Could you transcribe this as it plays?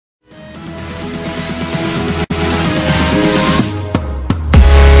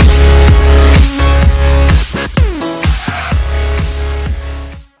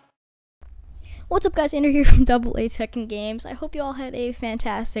What's up, guys? Andrew here from AA Techn'Games. I hope you all had a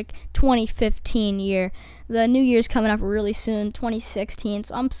fantastic 2015 year. The new year's coming up really soon, 2016,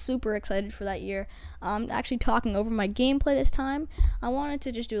 so I'm super excited for that year. I'm actually talking over my gameplay this time. I wanted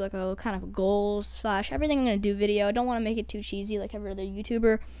to just do like a kind of goals / everything I'm going to do video. I don't want to make it too cheesy like every other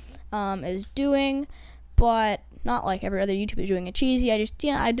YouTuber is doing, but not like every other YouTuber is doing it cheesy.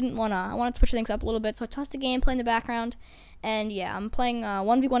 I wanted to switch things up a little bit, so I tossed the gameplay in the background. And yeah, I'm playing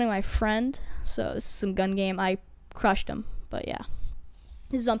 1v1ing my friend, so this is some gun game. I crushed him, but yeah.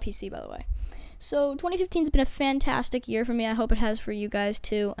 This is on PC, by the way. So 2015 has been a fantastic year for me. I hope it has for you guys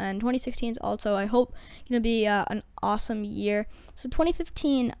too. And 2016 is also, I hope, going to be an awesome year. So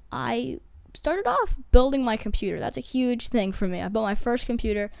 2015, I started off building my computer. That's a huge thing for me. I built my first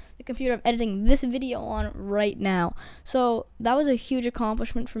computer, the computer I'm editing this video on right now. So that was a huge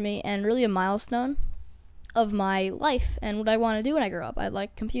accomplishment for me and really a milestone of my life and what I want to do when I grow up. I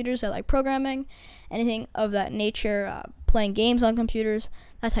like computers, I like programming, anything of that nature, playing games on computers,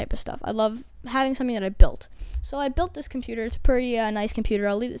 that type of stuff. I love having something that I built. So I built this computer. It's a pretty nice computer.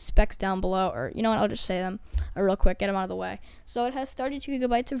 I'll leave the specs down below, or you know what, I'll just say them real quick, get them out of the way. So it has 32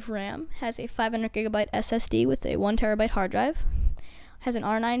 gigabytes of RAM, has a 500 gigabyte SSD with a 1 terabyte hard drive, has an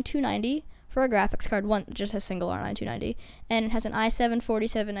R9 290 for a graphics card, just a single R9 290, and it has an i7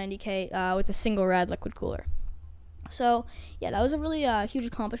 4790K with a single rad liquid cooler. So yeah, that was a really huge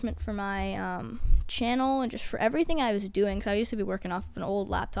accomplishment for my channel and just for everything I was doing, because I used to be working off of an old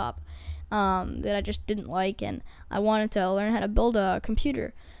laptop that I just didn't like, and I wanted to learn how to build a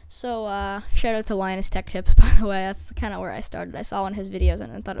computer. So shout out to Linus Tech Tips, by the way. That's kind of where I started. I saw one of his videos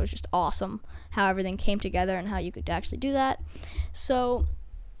and I thought it was just awesome how everything came together and how you could actually do that. So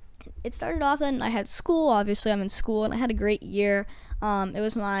it started off then, I had school. Obviously I'm in school and I had a great year. It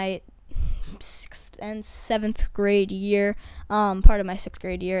was my 6th and 7th grade year, part of my 6th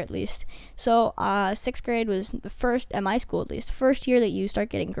grade year at least. So 6th grade was the first, at my school at least, first year that you start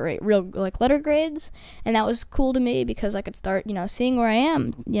getting real like letter grades, and that was cool to me because I could start, seeing where I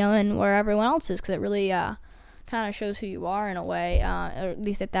am, and where everyone else is, because it really kind of shows who you are in a way, or at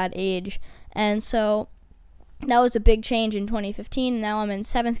least at that age. And so that was a big change in 2015. Now I'm in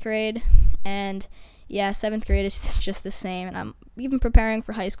 7th grade, and yeah, 7th grade is just the same, and I'm even preparing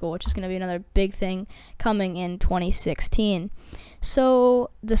for high school, which is going to be another big thing coming in 2016.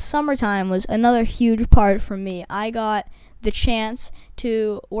 So the summertime was another huge part for me. I got the chance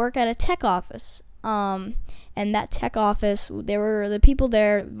to work at a tech office, and that tech office, the people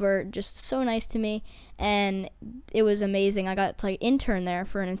there were just so nice to me, and it was amazing. I got to intern there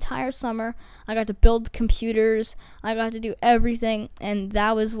for an entire summer. I got to build computers. I got to do everything, and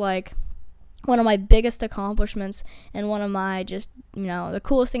that was like one of my biggest accomplishments and one of my the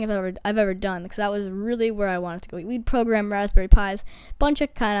coolest thing I've ever done, because that was really where I wanted to go. We'd program Raspberry Pis, a bunch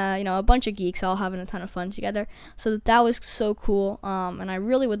of geeks all having a ton of fun together. So that was so cool, and I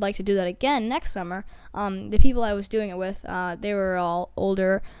really would like to do that again next summer. The people I was doing it with, they were all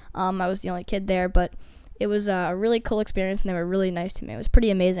older. I was the only kid there, but it was a really cool experience, and they were really nice to me. It was pretty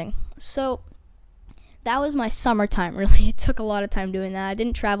amazing. So that was my summertime, really. It took a lot of time doing that. I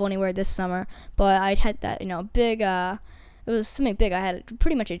didn't travel anywhere this summer, but I had that, big, it was something big. I had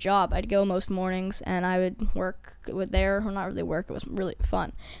pretty much a job. I'd go most mornings, and I would work or not really work. It was really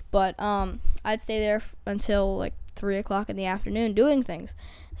fun. But I'd stay there until like 3 o'clock in the afternoon doing things.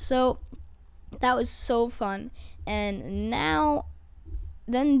 So that was so fun. And now,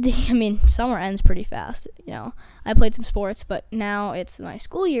 summer ends pretty fast. I played some sports, but now it's my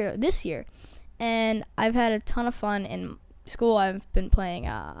school year this year. And I've had a ton of fun in school. I've been playing,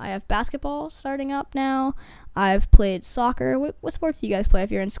 I have basketball starting up now. I've played soccer. What sports do you guys play if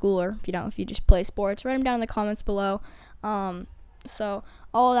you're in school, or if you just play sports? Write them down in the comments below. So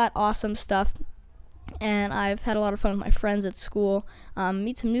all of that awesome stuff. And I've had a lot of fun with my friends at school.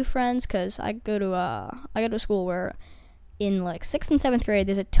 Meet some new friends, because I go to a school where in like 6th and 7th grade,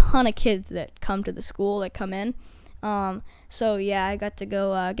 there's a ton of kids that come to the school, that come in. So yeah, I got to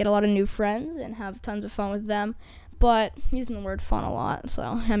go get a lot of new friends and have tons of fun with them, but I'm using the word fun a lot, so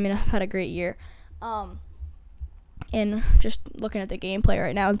I've had a great year. And just looking at the gameplay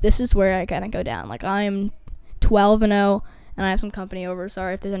right now, this is where I kind of go down. Like, I am 12-0, and I have some company over.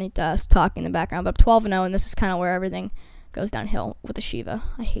 Sorry if there's any talk in the background, but I'm 12-0, and this is kind of where everything goes downhill with the Shiva.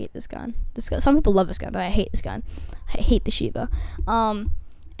 I hate this gun. Some people love this gun, but I hate this gun. I hate the Shiva.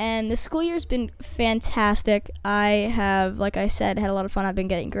 And this school year's been fantastic. I have, like I said, had a lot of fun. I've been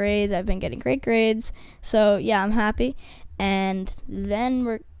getting grades. I've been getting great grades. So yeah, I'm happy. And then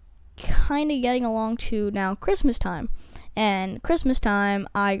we're kind of getting along to now Christmas time. And Christmas time,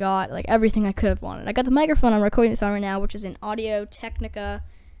 I got like everything I could have wanted. I got the microphone I'm recording this on right now, which is an Audio Technica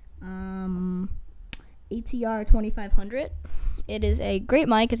ATR 2500. It is a great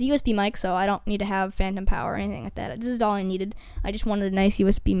mic. It's a USB mic, so I don't need to have phantom power or anything like that. This is all I needed. I just wanted a nice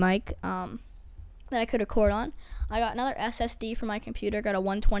USB mic that I could record on. I got another SSD for my computer. Got a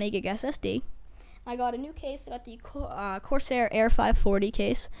 120 gig SSD. I got a new case. I got the Corsair Air 540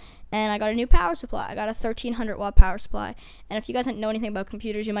 case, and I got a new power supply. I got a 1300 watt power supply. And if you guys don't know anything about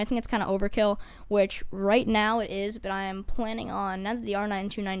computers, you might think it's kind of overkill, which right now it is, but I am planning on, now that the R9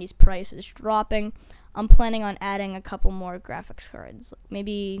 290's price is dropping, I'm planning on adding a couple more graphics cards,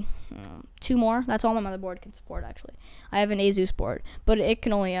 maybe 2 more. That's all my motherboard can support, actually. I have an Asus board, but it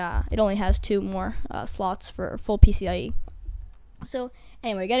only has 2 more slots for full PCIe. So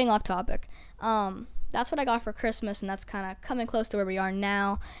anyway, getting off topic. That's what I got for Christmas, and that's kind of coming close to where we are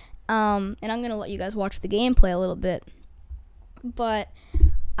now. And I'm gonna let you guys watch the gameplay a little bit. But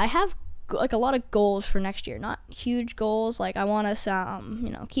I have like a lot of goals for next year. Not huge goals. Like I want us,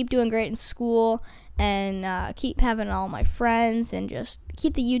 keep doing great in school and keep having all my friends and just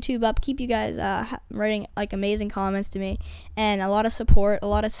keep the YouTube up. Keep you guys writing like amazing comments to me and a lot of support, a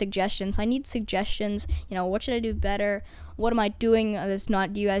lot of suggestions. I need suggestions. What should I do better? What am I doing that's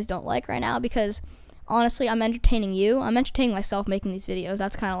not you guys don't like right now? Because honestly, I'm entertaining you. I'm entertaining myself making these videos.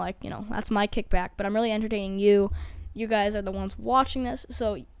 That's kind of like, that's my kickback. But I'm really entertaining you. You guys are the ones watching this,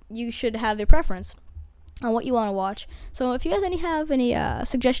 so you should have your preference on what you want to watch. So if you guys have any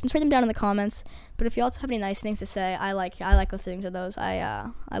suggestions, write them down in the comments. But if you also have any nice things to say, I like listening to those. I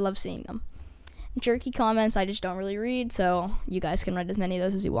love seeing them. Jerky comments I just don't really read, so you guys can write as many of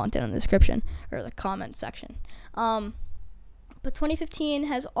those as you want down in the description or the comment section. But 2015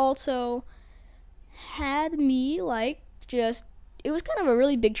 has also had me it was kind of a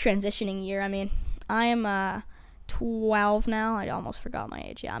really big transitioning year. I mean, I am 12 now. I almost forgot my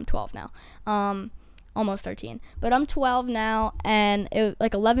age. Yeah, I'm 12 now. Almost 13. But I'm 12 now, and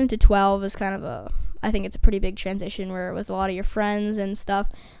 11 to 12 is kind of I think it's a pretty big transition where with a lot of your friends and stuff.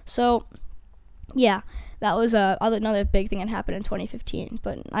 So, yeah, that was another big thing that happened in 2015.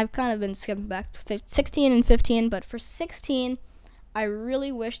 But I've kind of been skipping back to 16 and 15. But for 16, I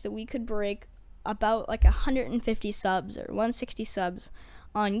really wish that we could break about 150 subs or 160 subs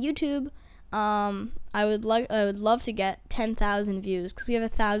on YouTube. I would love to get 10,000 views because we have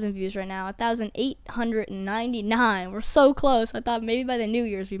 1,000 views right now. 1,899. We're so close. I thought maybe by the New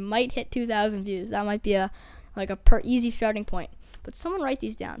Year's we might hit 2,000 views. That might be a easy starting point. But someone write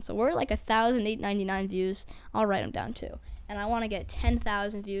these down. So we're 1,899 views. I'll write them down too. And I want to get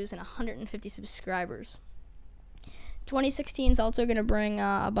 10,000 views and 150 subscribers. 2016 is also going to bring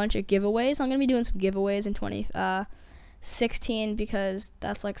a bunch of giveaways. I'm going to be doing some giveaways in 2016 because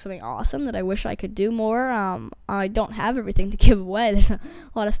that's something awesome that I wish I could do more. I don't have everything to give away. There's a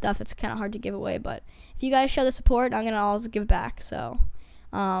lot of stuff that's kind of hard to give away, but if you guys show the support, I'm going to always give back. So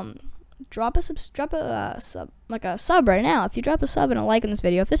drop a sub right now. If you drop a sub and a like on this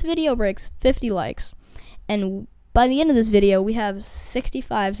video, if this video breaks 50 likes, and by the end of this video we have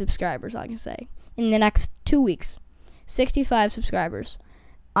 65 subscribers, I can say in the next 2 weeks, 65 subscribers,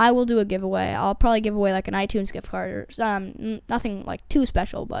 I will do a giveaway. I'll probably give away an iTunes gift card or nothing too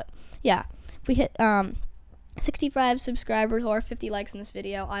special, but yeah, if we hit 65 subscribers or 50 likes in this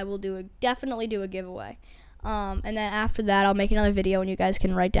video, I will definitely do a giveaway. And then after that, I'll make another video and you guys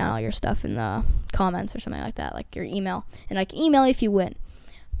can write down all your stuff in the comments or something like that, like your email, and I can email you if you win.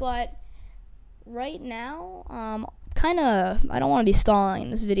 But right now, I don't want to be stalling in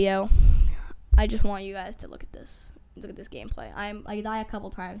this video. I just want you guys to look at this gameplay. I die a couple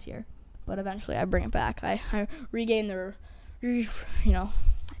times here, but eventually I bring it back. I regain I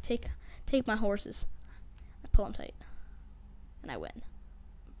take my horses, I pull them tight, and I win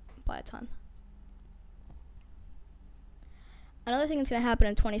by a ton. Another thing that's going to happen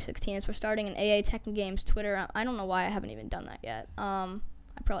in 2016 is we're starting an AA Techn'Games Twitter. I don't know why I haven't even done that yet. I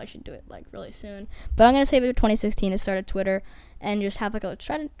probably should do it really soon, but I'm going to save it to 2016 to start a Twitter and just have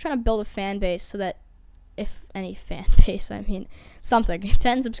trying to build a fan base so that, if any fan base, I mean something,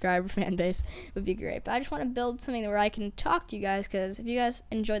 10 subscriber fan base would be great. But I just want to build something where I can talk to you guys, because if you guys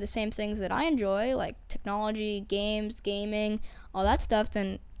enjoy the same things that I enjoy, like technology, games, gaming, all that stuff,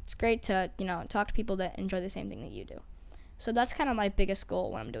 then it's great to talk to people that enjoy the same thing that you do. So that's kind of my biggest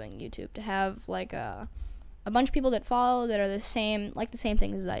goal when I'm doing YouTube, to have a bunch of people that follow that are the same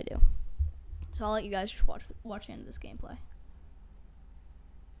things as I do. So I'll let you guys just watch the end of this gameplay.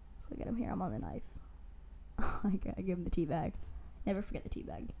 So get him here. I'm on the knife. I give him the tea bag. Never forget the tea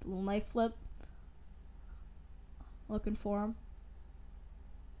bag. The little knife flip. Looking for him.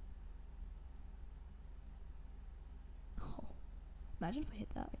 Oh, imagine if I hit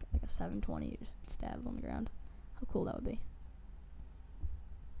that like a 720, just stab him on the ground. How cool that would be.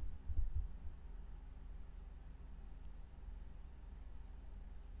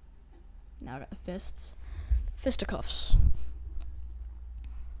 Now I got the fists. Fisticuffs.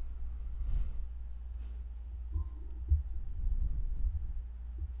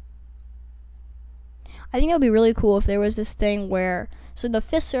 I think it would be really cool if there was this thing where, so the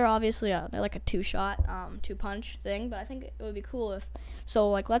fists are obviously they're like a two-shot, two-punch thing, but I think it would be cool if, so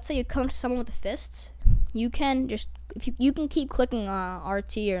like let's say you come to someone with the fists, you can just, if you can keep clicking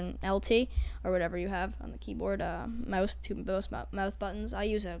RT or LT or whatever you have on the keyboard, mouse buttons. I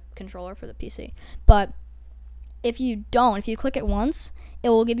use a controller for the PC, but if you click it once, it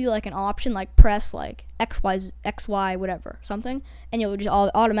will give you like an option like press like XY whatever something, and you'll just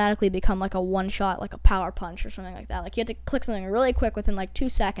automatically become like a one shot, like a power punch or something like that. Like you have to click something really quick within like 2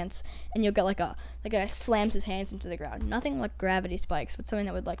 seconds, and you'll get like a guy slams his hands into the ground. Nothing like gravity spikes, but something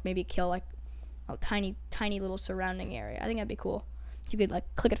that would like maybe kill like a tiny little surrounding area. I think that'd be cool if you could like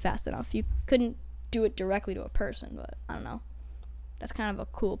click it fast enough. You couldn't do it directly to a person, but I don't know. That's kind of a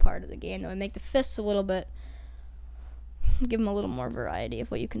cool part of the game that would make the fists a little bit. Give them a little more variety of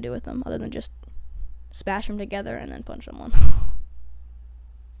what you can do with them, other than just smash them together and then punch someone.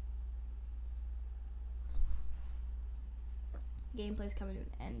 Gameplay's coming to an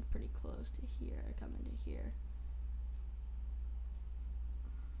end pretty close to here. Coming to here.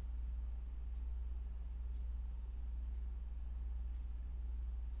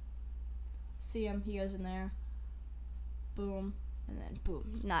 See him, he goes in there. Boom, and then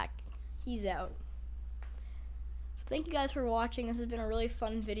boom. He's out. Thank you guys for watching. This has been a really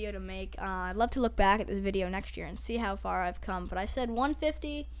fun video to make. I'd love to look back at this video next year and see how far I've come. But I said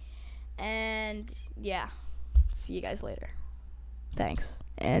 150, and yeah, see you guys later. Thanks,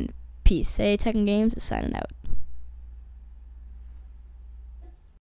 and peace. Techn'Games is signing out.